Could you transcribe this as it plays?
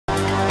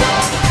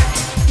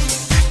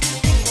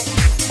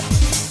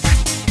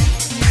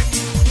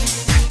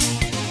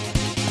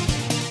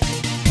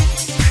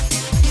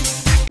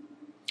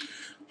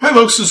Hi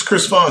folks, this is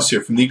Chris Voss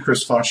here from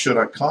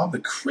thechrisvossshow.com,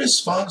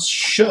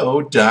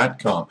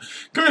 thechrisvossshow.com.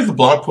 Going to the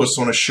blog post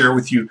I want to share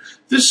with you.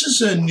 This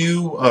is a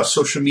new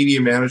social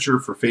media manager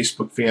for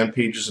Facebook fan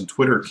pages and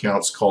Twitter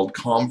accounts called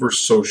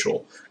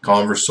Conversocial.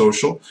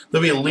 Conversocial.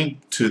 There'll be a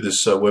link to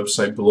this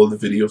website below the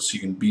video so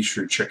you can be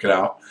sure to check it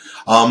out.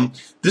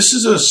 This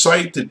is a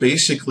site that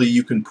basically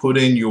you can put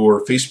in your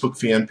Facebook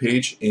fan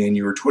page and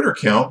your Twitter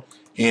account,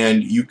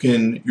 and you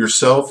can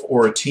yourself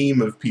or a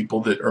team of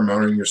people that are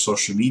monitoring your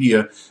social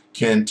media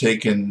can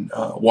take and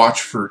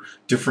watch for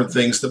different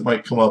things that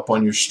might come up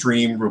on your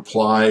stream,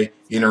 reply,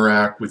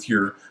 interact with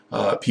your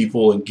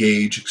people,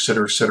 engage,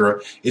 etc., etc.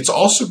 It's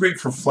also great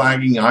for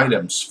flagging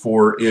items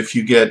for if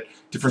you get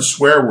different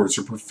swear words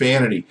or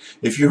profanity.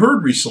 If you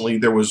heard recently,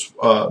 there was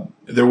a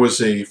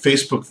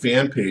Facebook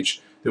fan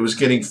page that was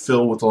getting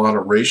filled with a lot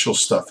of racial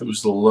stuff. It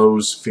was the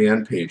Lowe's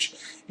fan page,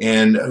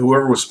 and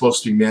whoever was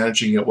supposed to be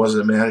managing it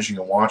wasn't managing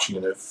and watching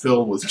it. It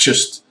filled with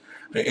just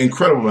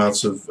incredible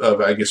amounts of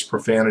I guess,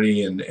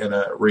 profanity and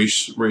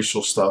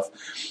racial stuff,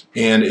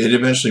 and it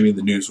eventually made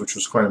the news, which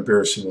was quite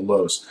embarrassing to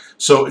Lowe's.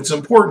 So it's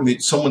important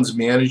that someone's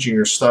managing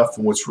your stuff,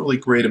 and what's really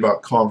great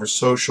about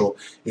Conversocial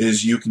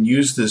is you can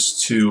use this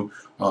to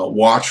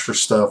watch for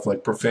stuff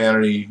like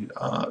profanity,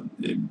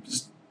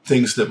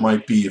 things that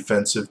might be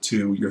offensive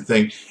to your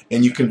thing,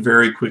 and you can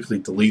very quickly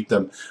delete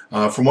them.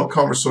 From what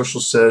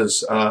Conversocial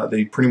says,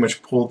 they pretty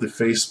much pull the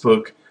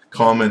Facebook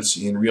comments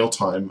in real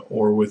time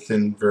or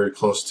within very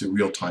close to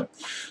real time.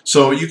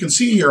 So you can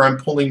see here I'm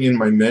pulling in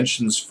my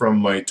mentions from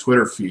my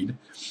Twitter feed,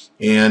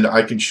 and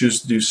I can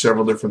choose to do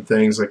several different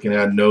things. I can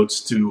add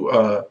notes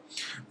to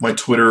my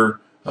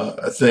Twitter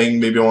thing.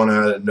 Maybe I want to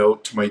add a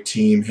note to my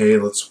team, hey,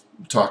 let's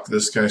talk to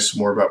this guy some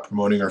more about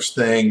promoting our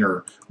thing,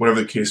 or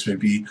whatever the case may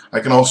be. I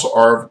can also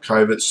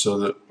archive it so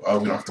that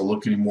we don't have to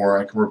look anymore.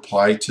 I can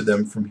reply to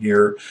them from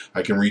here.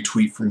 I can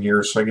retweet from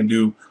here. So I can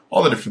do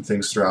all the different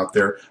things that are out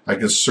there. I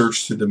can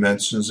search through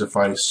dimensions if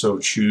I so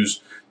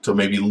choose to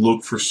maybe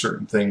look for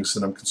certain things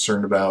that I'm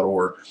concerned about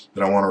or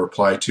that I want to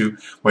reply to.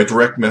 My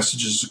direct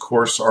messages, of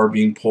course, are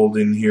being pulled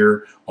in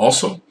here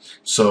also.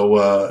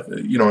 So,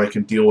 you know, I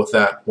can deal with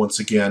that once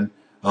again.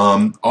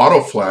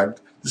 Auto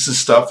flagged. This is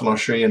stuff, and I'll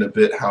show you in a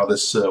bit how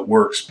this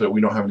works, but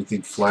we don't have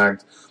anything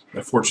flagged.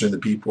 Unfortunately,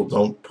 the people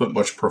don't put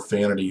much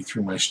profanity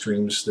through my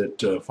streams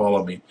that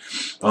follow me.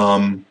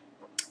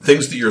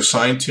 Things that you're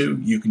assigned to,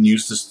 you can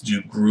use this to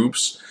do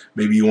groups.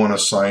 Maybe you want to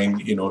assign,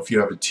 you know, if you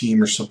have a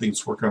team or something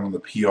that's working on the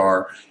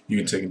PR, you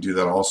can take and do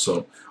that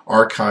also.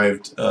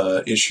 Archived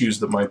issues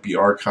that might be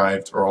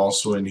archived are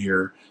also in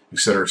here,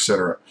 etc.,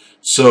 etc.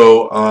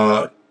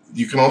 So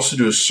you can also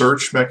do a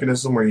search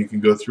mechanism where you can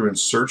go through and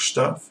search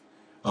stuff.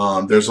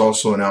 There's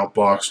also an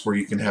outbox where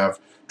you can have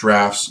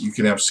drafts, you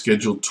can have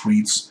scheduled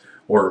tweets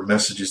or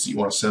messages that you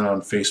want to send out on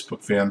a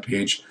Facebook fan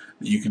page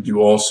that you can do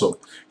also.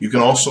 You can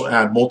also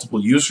add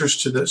multiple users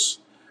to this.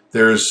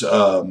 There's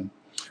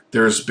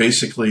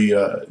basically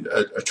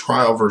a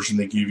trial version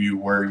they give you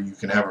where you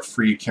can have a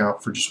free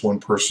account for just one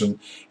person,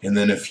 and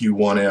then if you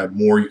want to add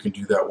more, you can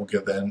do that. We'll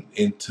get then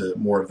into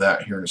more of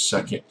that here in a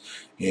second,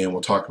 and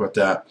we'll talk about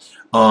that.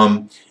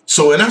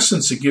 So in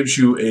essence, it gives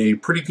you a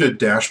pretty good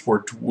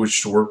dashboard to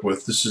which to work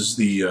with. This is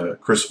the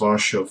Chris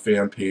Voss Show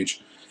fan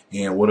page,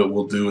 and what it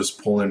will do is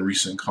pull in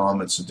recent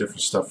comments and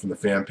different stuff from the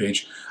fan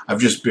page. I've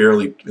just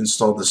barely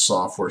installed this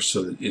software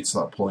so that it's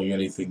not pulling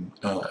anything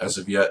as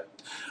of yet.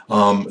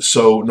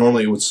 So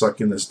normally it would suck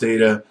in this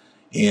data,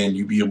 and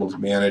you'd be able to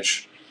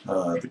manage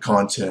the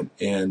content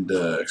and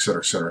et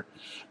cetera, et cetera.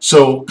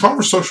 So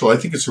Conversocial, I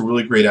think it's a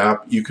really great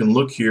app. You can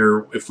look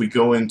here, if we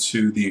go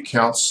into the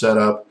account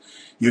setup,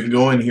 you can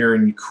go in here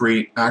and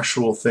create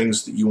actual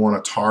things that you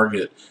want to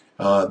target.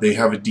 They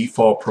have a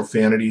default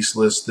profanities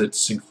list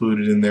that's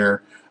included in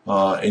there,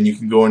 and you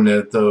can go and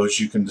edit those.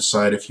 You can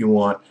decide if you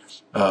want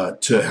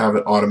to have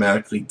it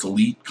automatically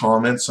delete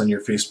comments on your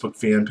Facebook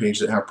fan page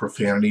that have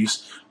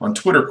profanities. On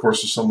Twitter, of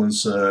course, if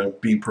someone's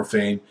being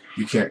profane,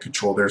 you can't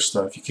control their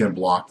stuff. You can't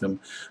block them.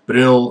 But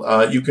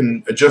it'll you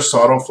can adjust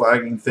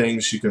auto-flagging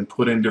things. You can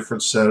put in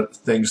different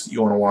things that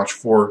you want to watch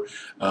for.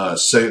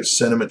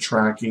 Sentiment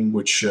tracking,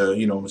 which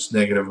you know, is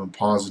negative and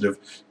positive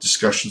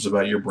discussions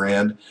about your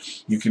brand.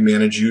 You can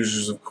manage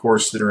users, of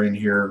course, that are in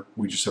here.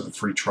 We just have a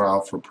free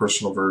trial for a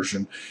personal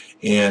version.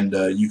 And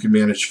you can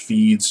manage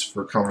feeds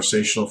for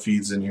conversational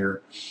feeds in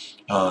here.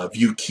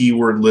 View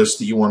keyword lists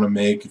that you want to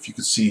make. If you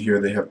can see here,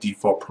 they have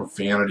default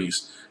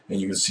profanities, and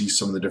you can see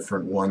some of the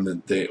different ones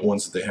that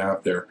they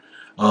have there.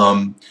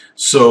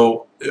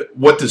 So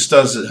what this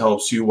does, it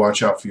helps you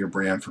watch out for your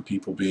brand, for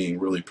people being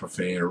really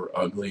profane or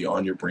ugly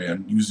on your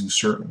brand, using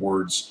certain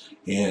words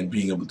and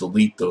being able to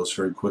delete those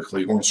very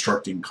quickly, or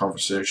instructing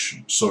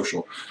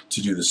Conversocial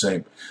to do the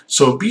same.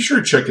 So be sure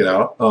to check it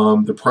out.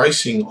 The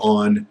pricing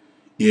on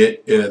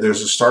it,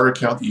 there's a starter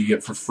account that you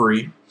get for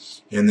free.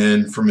 And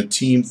then from a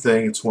team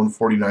thing, it's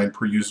 $149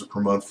 per user per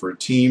month for a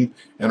team.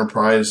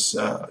 Enterprise,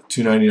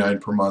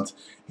 $299 per month.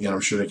 And I'm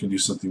sure they can do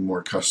something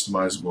more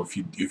customizable if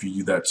you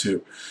do that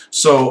too.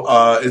 So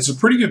it's a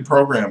pretty good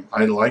program.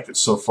 I like it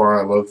so far.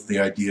 I love the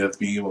idea of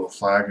being able to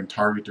flag and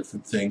target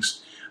different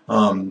things.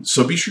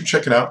 So be sure to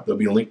check it out. There'll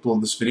be a link below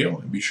this video.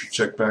 And be sure to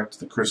check back to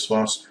the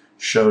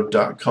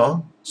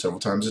chrisvossshow.com several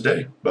times a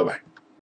day. Bye-bye.